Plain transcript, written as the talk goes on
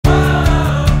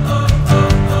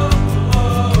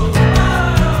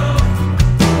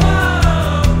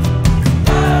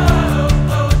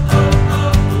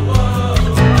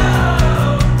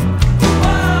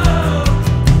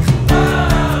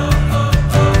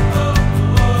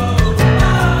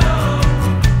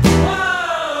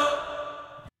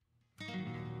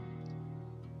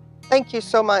Thank you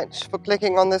so much for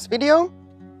clicking on this video.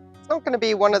 It's not going to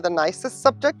be one of the nicest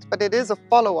subjects, but it is a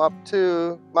follow-up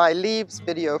to my leaves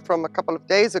video from a couple of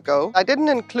days ago. I didn't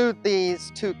include these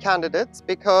two candidates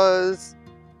because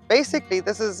basically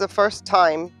this is the first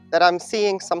time that I'm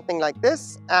seeing something like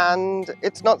this, and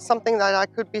it's not something that I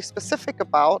could be specific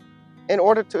about in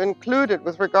order to include it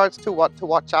with regards to what to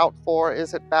watch out for.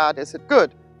 Is it bad? Is it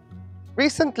good?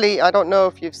 Recently, I don't know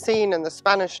if you've seen in the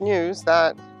Spanish news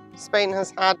that Spain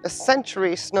has had a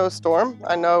century snowstorm.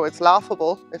 I know it's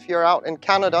laughable if you're out in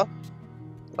Canada,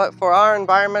 but for our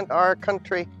environment, our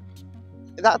country,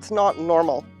 that's not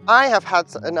normal. I have had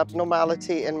an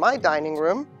abnormality in my dining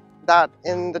room that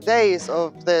in the days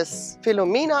of this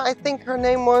Filomena, I think her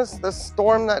name was, the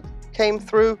storm that came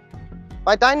through,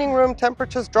 my dining room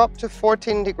temperatures dropped to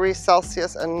 14 degrees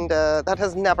Celsius, and that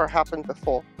has never happened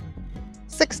before.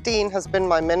 16 has been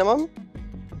my minimum.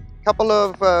 A couple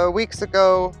of weeks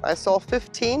ago, I saw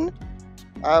 15.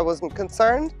 I wasn't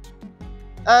concerned.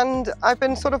 And I've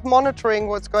been sort of monitoring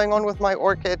what's going on with my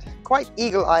orchid, quite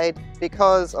eagle-eyed,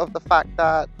 because of the fact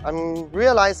that I'm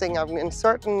realizing I'm in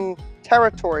certain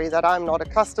territory that I'm not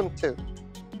accustomed to,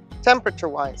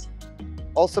 temperature-wise.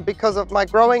 Also because of my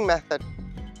growing method.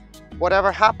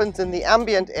 Whatever happens in the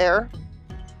ambient air,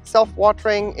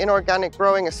 self-watering, inorganic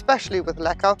growing, especially with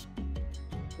Leca,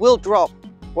 will drop.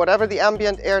 Whatever the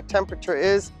ambient air temperature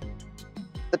is,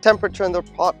 the temperature in the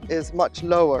pot is much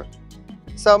lower.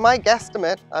 So my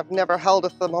guesstimate, I've never held a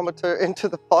thermometer into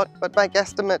the pot, but my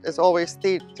guesstimate is always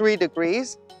 3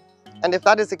 degrees. And if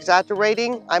that is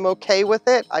exaggerating, I'm okay with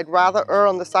it. I'd rather err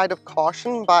on the side of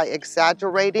caution by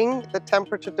exaggerating the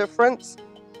temperature difference,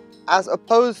 as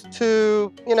opposed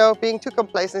to, you know, being too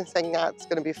complacent and saying, nah, it's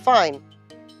gonna be fine.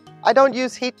 I don't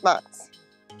use heat mats.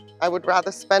 I would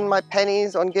rather spend my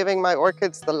pennies on giving my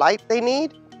orchids the light they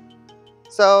need.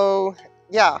 So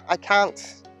yeah, I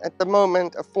can't at the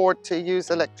moment afford to use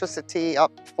electricity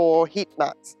up for heat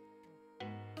mats.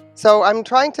 So I'm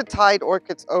trying to tide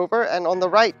orchids over, and on the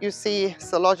right you see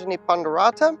Coleogyne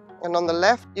ponderata, and on the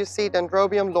left you see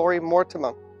Dendrobium lori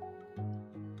mortimer.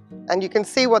 And you can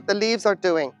see what the leaves are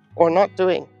doing, or not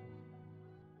doing,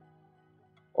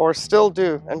 or still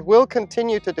do, and will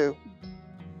continue to do.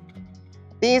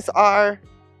 These are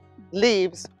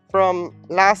leaves from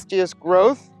last year's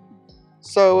growth,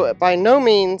 so by no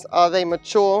means are they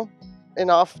mature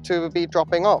enough to be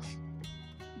dropping off.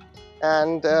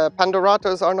 And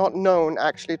Pondoratas are not known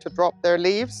actually to drop their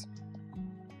leaves.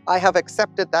 I have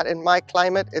accepted that in my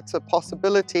climate it's a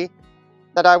possibility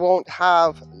that I won't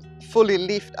have fully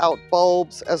leafed out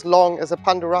bulbs as long as a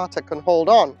Ponderata can hold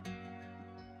on.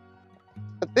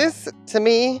 But this, to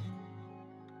me,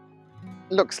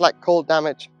 looks like cold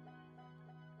damage.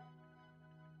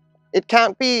 It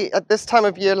can't be at this time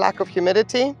of year lack of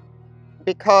humidity,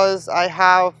 because I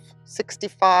have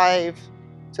 65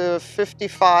 to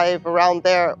 55 around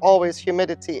there always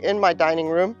humidity in my dining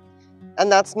room, and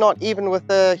that's not even with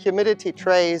the humidity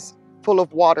trays full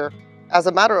of water. As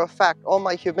a matter of fact, all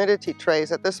my humidity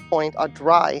trays at this point are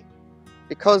dry.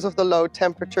 Because of the low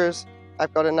temperatures,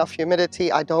 I've got enough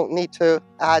humidity. I don't need to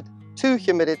add to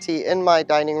humidity in my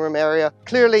dining room area.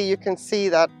 Clearly you can see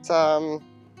that,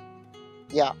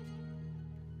 yeah,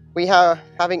 we are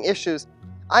having issues.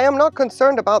 I am not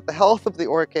concerned about the health of the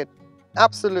orchid.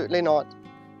 Absolutely not.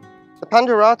 The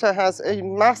Ponderata has a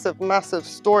massive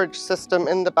storage system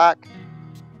in the back.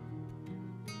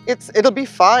 It'll be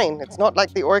fine. It's not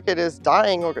like the orchid is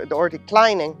dying or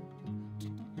declining.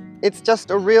 It's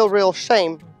just a real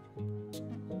shame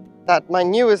that my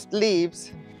newest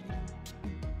leaves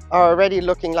are already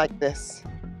looking like this.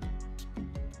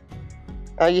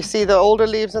 You see the older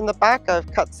leaves in the back.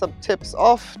 I've cut some tips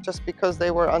off just because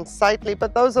they were unsightly,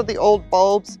 but those are the old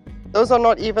bulbs. Those are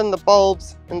not even the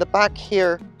bulbs in the back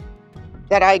here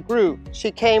that I grew. She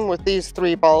came with these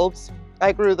 3 bulbs.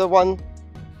 I grew the one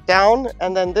down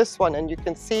and then this one, and you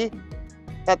can see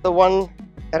that the one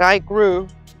that I grew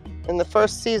in the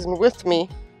first season with me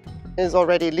is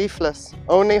already leafless,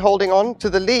 only holding on to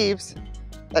the leaves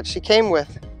that she came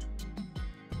with.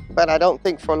 But I don't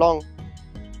think for long.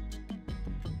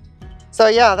 So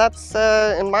yeah, that's,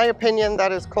 in my opinion,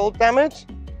 that is cold damage.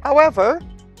 However,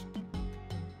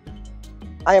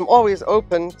 I am always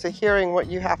open to hearing what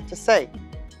you have to say.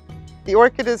 The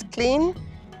orchid is clean.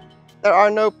 There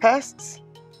are no pests.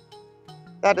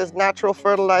 That is natural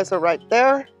fertilizer right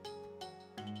there.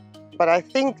 But I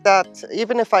think that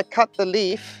even if I cut the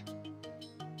leaf,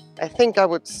 I think I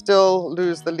would still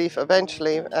lose the leaf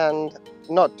eventually and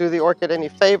not do the orchid any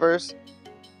favors,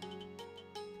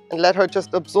 and let her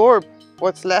just absorb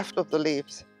what's left of the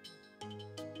leaves.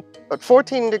 But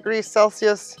 14 degrees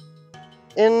Celsius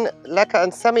in Leca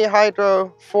and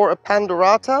semi-hydro for a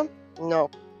Pandurata? No.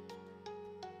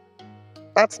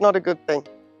 That's not a good thing.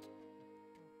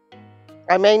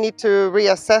 I may need to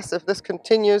reassess if this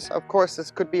continues. Of course,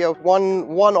 this could be a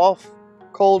one-off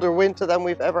colder winter than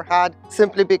we've ever had,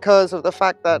 simply because of the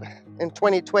fact that in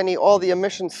 2020 all the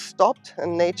emissions stopped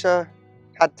and nature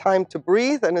had time to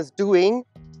breathe and is doing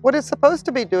what it's supposed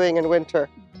to be doing in winter.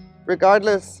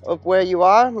 Regardless of where you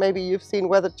are, maybe you've seen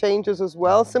weather changes as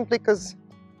well, simply because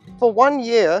for 1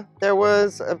 year there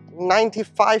was a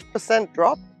 95%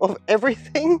 drop of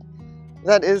everything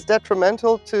that is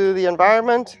detrimental to the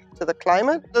environment, to the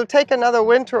climate. It'll take another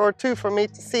winter or two for me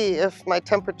to see if my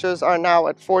temperatures are now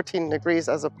at 14 degrees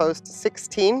as opposed to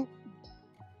 16.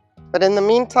 But in the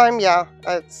meantime, yeah,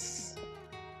 it's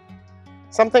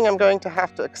something I'm going to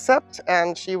have to accept,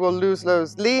 and she will lose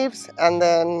those leaves, and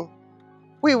then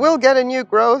we will get a new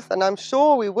growth, and I'm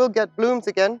sure we will get blooms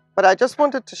again. But I just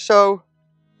wanted to show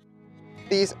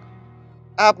these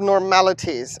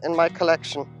abnormalities in my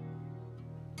collection.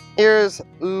 Here's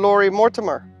Lori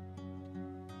Mortimer.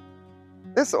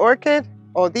 This orchid,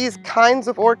 or these kinds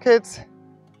of orchids,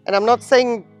 and I'm not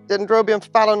saying Dendrobium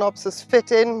phalaenopsis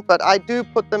fit in, but I do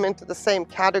put them into the same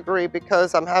category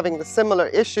because I'm having the similar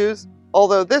issues,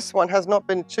 although this one has not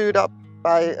been chewed up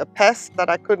by a pest that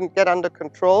I couldn't get under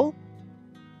control.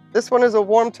 This one is a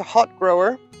warm to hot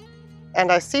grower, and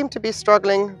I seem to be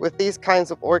struggling with these kinds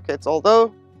of orchids,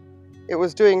 although it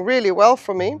was doing really well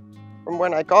for me from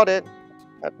when I got it.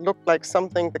 It looked like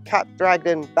something the cat dragged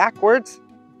in backwards.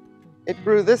 It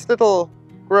grew this little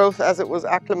growth as it was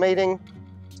acclimating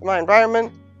to my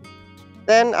environment.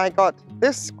 Then I got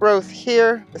this growth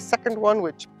here, the second one,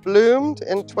 which bloomed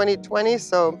in 2020.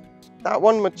 So that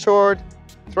one matured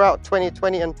throughout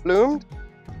 2020 and bloomed.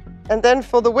 And then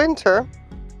for the winter,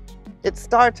 it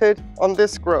started on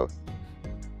this growth.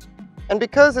 And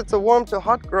because it's a warm to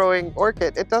hot growing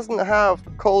orchid, it doesn't have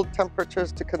cold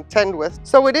temperatures to contend with.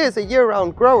 So it is a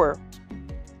year-round grower,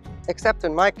 except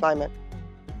in my climate.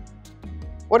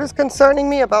 What is concerning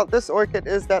me about this orchid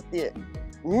is that the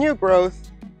new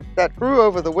growth that grew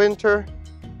over the winter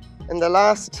in the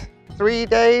last 3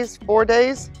 days, 4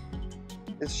 days,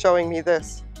 is showing me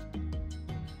this.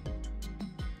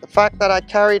 The fact that I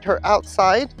carried her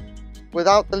outside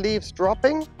without the leaves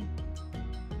dropping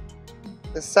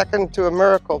is second to a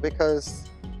miracle, because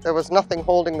there was nothing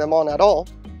holding them on at all.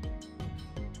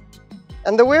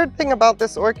 And the weird thing about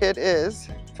this orchid is,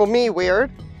 for me weird,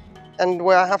 and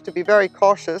where I have to be very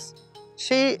cautious,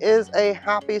 she is a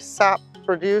happy sap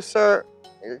producer.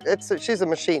 She's a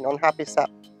machine on happy sap.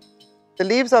 The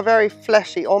leaves are very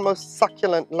fleshy, almost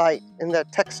succulent-like in their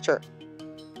texture.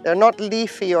 They're not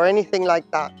leafy or anything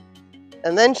like that.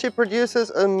 And then she produces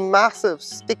a massive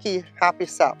sticky happy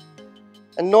sap.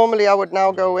 And normally I would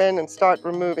now go in and start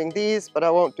removing these, but I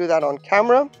won't do that on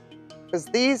camera, because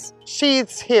these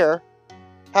sheaths here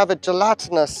have a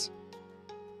gelatinous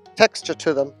texture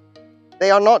to them. They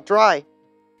are not dry.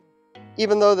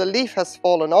 Even though the leaf has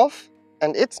fallen off,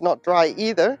 and it's not dry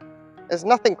either, there's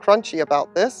nothing crunchy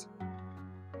about this.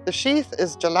 The sheath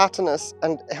is gelatinous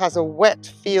and it has a wet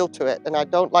feel to it, and I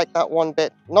don't like that one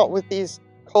bit, not with these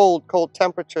cold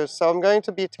temperatures. So I'm going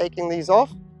to be taking these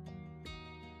off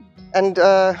and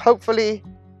hopefully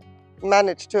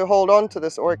manage to hold on to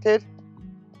this orchid.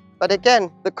 But again,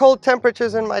 the cold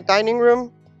temperatures in my dining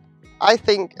room, I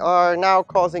think, are now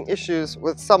causing issues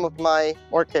with some of my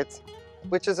orchids,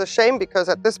 which is a shame, because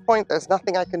at this point there's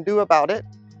nothing I can do about it,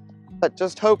 but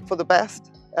just hope for the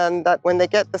best, and that when they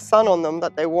get the sun on them,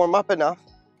 that they warm up enough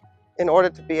in order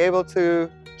to be able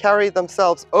to carry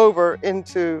themselves over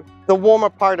into the warmer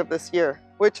part of this year,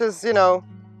 which is, you know,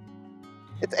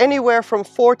 it's anywhere from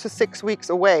 4 to 6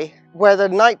 weeks away, where the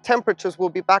night temperatures will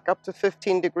be back up to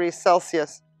 15 degrees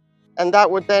Celsius. And that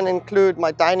would then include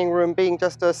my dining room being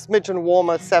just a smidgen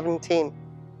warmer, 17.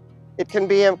 It can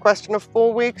be a question of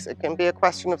 4 weeks, it can be a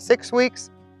question of 6 weeks.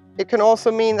 It can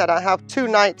also mean that I have 2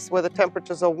 nights where the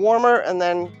temperatures are warmer and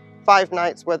then 5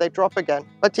 nights where they drop again.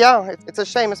 But yeah, it's a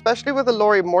shame, especially with the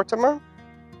Lori Mortimer.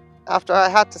 After I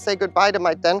had to say goodbye to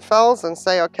my Denfels and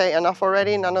say, okay, enough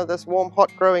already, none of this warm,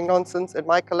 hot growing nonsense in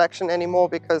my collection anymore,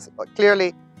 because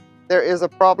clearly there is a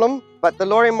problem. But the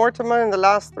Lori Mortimer in the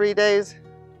last 3 days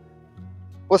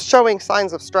was showing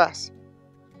signs of stress.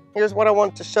 Here's what I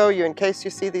want to show you in case you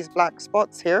see these black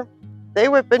spots here. They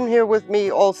have been here with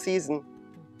me all season.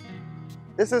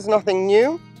 This is nothing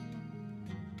new.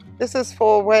 This is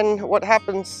for what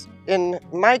happens in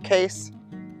my case,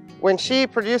 when she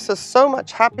produces so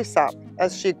much happy sap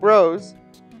as she grows,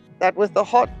 that with the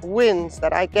hot winds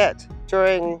that I get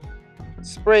during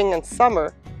spring and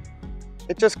summer,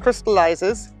 it just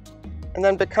crystallizes and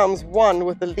then becomes one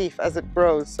with the leaf as it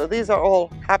grows. So these are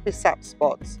all happy sap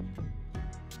spots.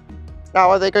 Now,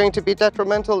 are they going to be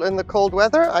detrimental in the cold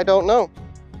weather? I don't know.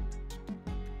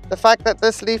 The fact that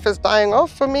this leaf is dying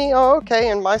off for me, oh, okay,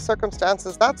 in my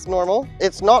circumstances, that's normal.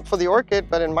 It's not for the orchid,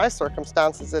 but in my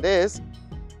circumstances it is,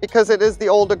 because it is the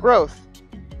older growth.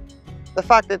 The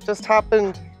fact it just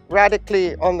happened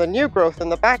radically on the new growth in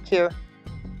the back here,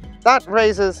 that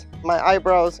raises my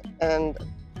eyebrows, and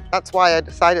that's why I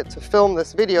decided to film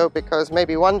this video, because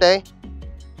maybe one day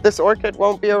this orchid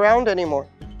won't be around anymore.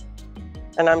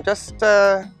 And I'm just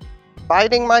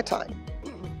biding my time.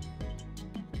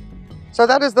 So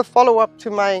that is the follow-up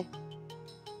to my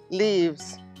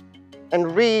leaves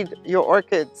and read your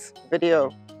orchids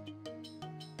video.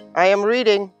 I'm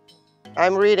reading.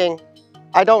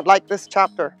 I don't like this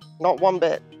chapter, not one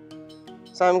bit.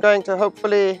 So I'm going to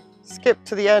hopefully skip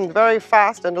to the end very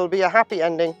fast, and it'll be a happy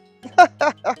ending.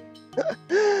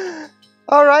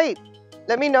 All right,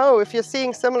 let me know if you're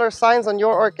seeing similar signs on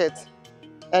your orchids,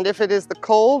 and if it is the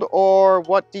cold, or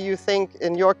what do you think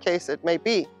in your case it may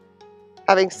be.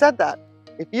 Having said that,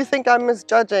 if you think I'm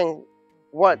misjudging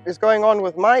what is going on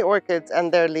with my orchids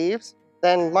and their leaves,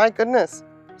 then my goodness,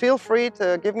 feel free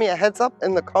to give me a heads up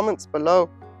in the comments below.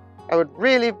 I would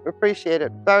really appreciate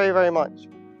it very, very much.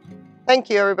 Thank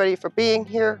you everybody for being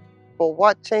here, for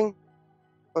watching,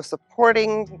 for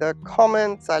supporting the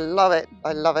comments. I love it.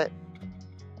 I love it.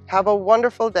 Have a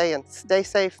wonderful day and stay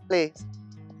safe, please.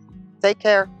 Take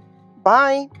care.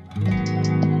 Bye.